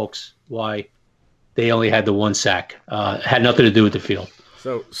 folks, why they only had the one sack. Had nothing to do with the field.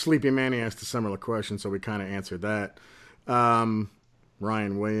 So Sleepy Manny asked a similar question, so we kind of answered that.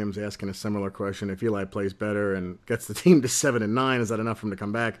 Ryan Williams asking a similar question. If Eli plays better and gets the team to 7-9, is that enough for him to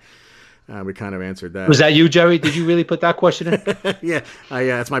come back? We kind of answered that. Was that you, Jerry? Did you really put that question in? Yeah,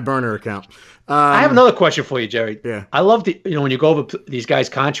 it's my burner account. I have another question for you, Jerry. Yeah. I love when you go over these guys'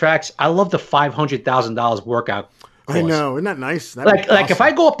 contracts, I love the $500,000 workout clause. I know. Isn't that nice? Like if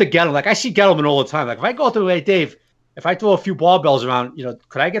I go up to Gettleman, like I see Gettleman all the time. Like if I go up to, hey, Dave, if I throw a few barbells around,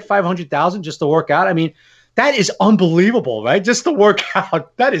 could I get $500,000 just to work out? I mean, that is unbelievable, right? Just to work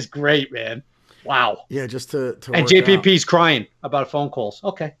out. That is great, man. Wow. Yeah, just to and work JPP's crying about phone calls.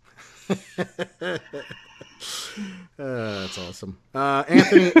 Okay. That's awesome.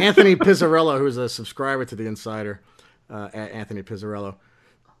 Anthony Pizzarello, who's a subscriber to the Insider, Anthony Pizzarello.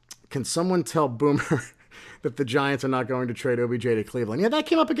 Can someone tell Boomer that the Giants are not going to trade OBJ to Cleveland? Yeah, that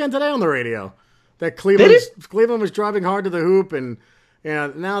came up again today on the radio. That Cleveland was driving hard to the hoop, and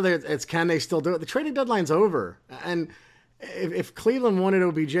now it's can they still do it? The trading deadline's over, and if Cleveland wanted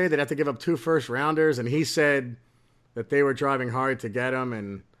OBJ, they'd have to give up 2 first-rounders, and he said that they were driving hard to get him,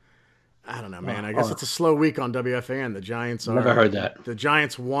 and I don't know, man. I guess it's a slow week on WFAN. The Giants are. Never heard that. The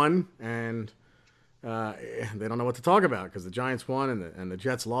Giants won, and they don't know what to talk about because the Giants won and the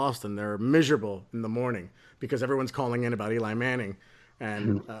Jets lost, and they're miserable in the morning because everyone's calling in about Eli Manning,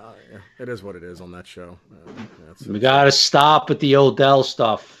 and it is what it is on that show. We got to stop with the Odell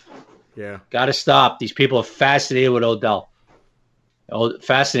stuff. Yeah. Got to stop. These people are fascinated with Odell.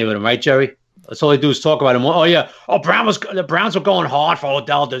 Fascinated with him, right, Jerry? That's all they do is talk about him. Oh, yeah. Oh, the Browns were going hard for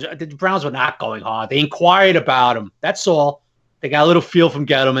Odell. The Browns were not going hard. They inquired about him. That's all. They got a little feel from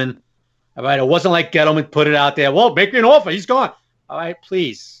Gettleman. All right. It wasn't like Gettleman put it out there. Well, make me an offer. He's gone. All right.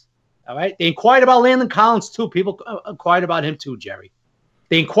 Please. All right. They inquired about Landon Collins, too. People inquired about him, too, Jerry.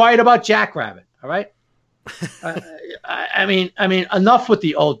 They inquired about Jackrabbit. All right. I mean, enough with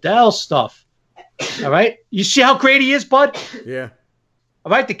the Odell stuff. All right. You see how great he is, bud? Yeah.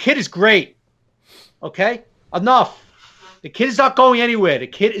 All right. The kid is great. Okay? Enough. The kid is not going anywhere. The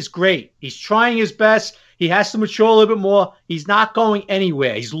kid is great. He's trying his best. He has to mature a little bit more. He's not going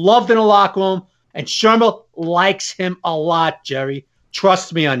anywhere. He's loved in the locker room, and Shermer likes him a lot, Jerry.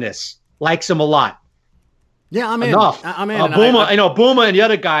 Trust me on this. Likes him a lot. Yeah, I'm in. Enough. I'm in. Boomer and the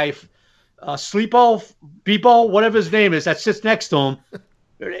other guy, Sleepo, Beepo, whatever his name is, that sits next to him,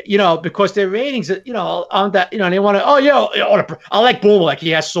 because their ratings, on that, they want to, I like Boomer, like he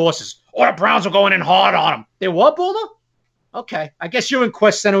has sources. Or the Browns are going in hard on him. They what, Boomer? Okay. I guess you're in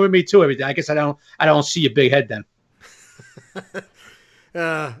Quest Center with me too every day. I guess I don't see your big head then.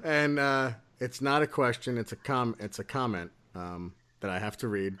 And it's not a question. It's a comment that I have to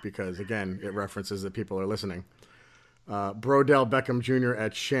read because, again, it references that people are listening. Brodell Beckham Jr.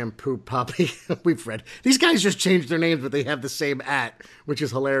 at Shampoo Poppy. We've read. These guys just changed their names, but they have the same @ which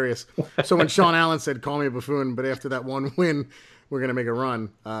is hilarious. So when Sean Allen said, call me a buffoon, but after that one win, we're going to make a run.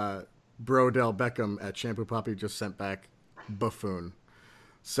 Brodell Beckham at Shampoo Poppy just sent back buffoon.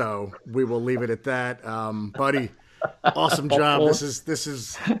 So we will leave it at that. Buddy, awesome job. This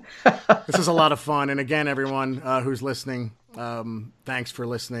is a lot of fun. And again, everyone who's listening, thanks for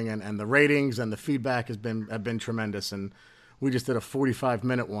listening. And the ratings and the feedback have been tremendous. And we just did a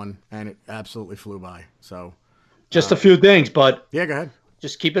 45-minute one, and it absolutely flew by. So just a few things, but yeah, go ahead.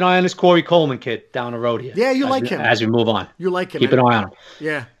 Just keep an eye on this Corey Coleman kid down the road here. Yeah, you like him. As we move on. You like him. Keep an eye on him.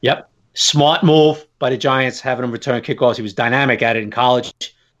 Yeah. Yep. Smart move by the Giants, having him return kickoffs. He was dynamic at it in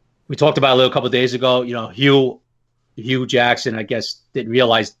college. We talked about it a couple of days ago. Hugh Jackson, I guess, didn't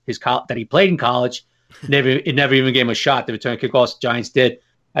realize that he played in college. It never even gave him a shot to return kickoffs. Giants did.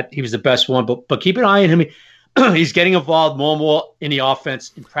 He was the best one. But keep an eye on him. He's getting involved more and more in the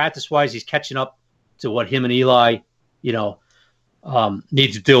offense. In practice-wise, he's catching up to what him and Eli, need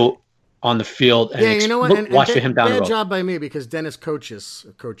to do on the field. And you know what? Watch for him down the road. Bad job by me because Dennis Cochise,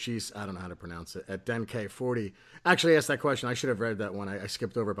 I don't know how to pronounce it, at DenK40 actually asked that question. I should have read that one. I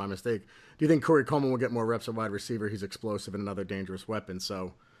skipped over it by mistake. Do you think Corey Coleman will get more reps at wide receiver? He's explosive and another dangerous weapon.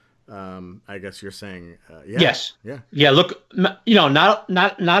 So I guess you're saying yeah. Yes. Yeah. Yeah, look, not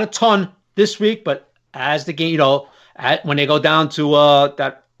a ton this week, but as the game, when they go down to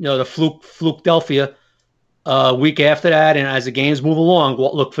the Fluke-Delphia, week after that, and as the games move along,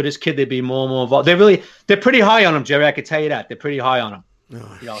 look for this kid to be more and more involved. They're pretty high on him, Jerry. I can tell you that they're pretty high on him.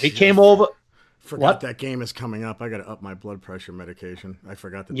 Oh, You know, he came over. Forgot that game is coming up. I got to up my blood pressure medication. I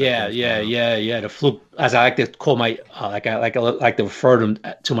forgot that. Yeah, yeah. The fluke, as I like to call my, like I like to refer them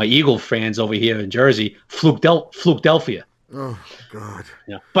to my Eagle fans over here in Jersey, Flukedelphia. Oh God.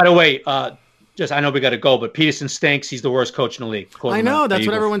 Yeah. By the way, just I know we got to go, but Peterson stinks. He's the worst coach in the league. I know that's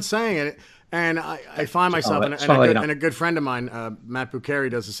what everyone's saying, and I find myself and a good friend of mine, Matt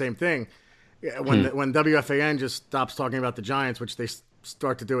Bucheri, does the same thing. When WFAN just stops talking about the Giants, which they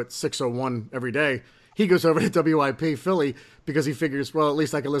start to do at 6:01 every day, he goes over to WIP Philly because he figures, well, at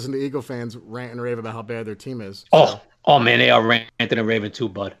least I can listen to Eagle fans rant and rave about how bad their team is. So. Oh man, they are ranting and raving too,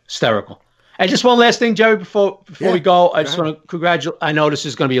 bud. Hysterical. And just one last thing, Jerry, before we go, I just want to congratulate. I know this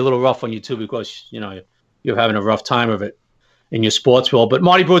is going to be a little rough on you too because you're having a rough time of it in your sports world. But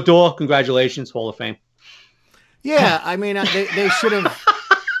Marty Brodeur, congratulations, Hall of Fame. Yeah, I mean they should have.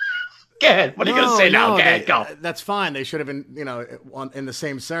 Go ahead. What are you going to say now? Go ahead, go. That's fine. They should have been, in the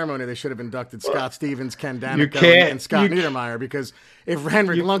same ceremony, they should have inducted Scott Stevens, Ken Danico, and Scott Niedermeyer, because if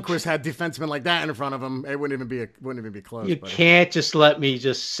Henrik Lundqvist had defensemen like that in front of him, it wouldn't even be close. You can't just let me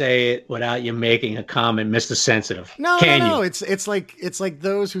just say it without you making a comment, Mr. Sensitive. No. It's like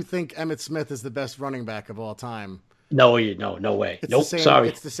those who think Emmitt Smith is the best running back of all time. No way. Sorry.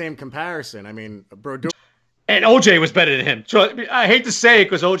 It's the same comparison. I mean, Brodeur. And OJ was better than him. So I hate to say it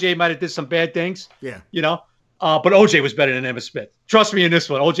because OJ might have did some bad things. Yeah. But OJ was better than Emmitt Smith. Trust me in this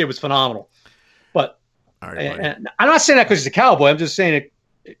one. OJ was phenomenal. But and I'm not saying that because he's a Cowboy. I'm just saying it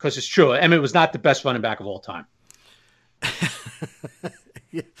because it's true. Emmitt was not the best running back of all time.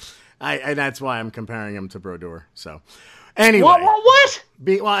 And that's why I'm comparing him to Brodeur. So anyway. What?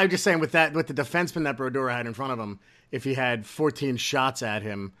 I'm just saying with the defenseman that Brodeur had in front of him, if he had 14 shots at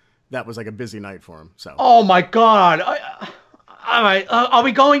him, that was like a busy night for him. So. Oh my God! All right, are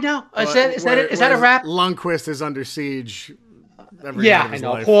we going now? Is that a wrap? Lundqvist is under siege. I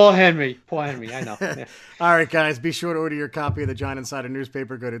know. Life. Poor Henry. I know. Yeah. All right, guys. Be sure to order your copy of the Giant Insider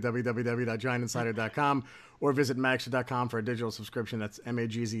newspaper. Go to www.giantinsider.com or visit magster.com for a digital subscription. That's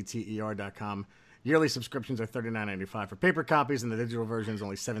magzter.com. Yearly subscriptions are $39.95 for paper copies, and the digital version is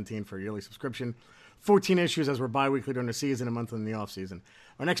only $17 for a yearly subscription. 14 issues as we're bi-weekly during the season, a month in the off-season.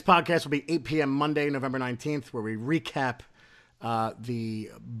 Our next podcast will be 8 p.m. Monday, November 19th, where we recap the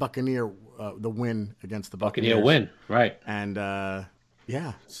Buccaneer, the win against the Buccaneers. Buccaneer win, right. And,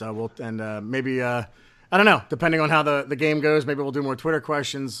 so maybe, I don't know, depending on how the game goes, maybe we'll do more Twitter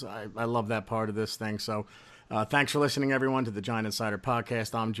questions. I love that part of this thing. So thanks for listening, everyone, to the Giant Insider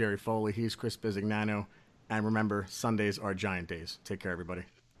Podcast. I'm Jerry Foley. He's Chris Bizignano. And remember, Sundays are Giant days. Take care, everybody.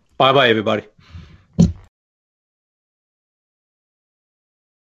 Bye-bye, everybody.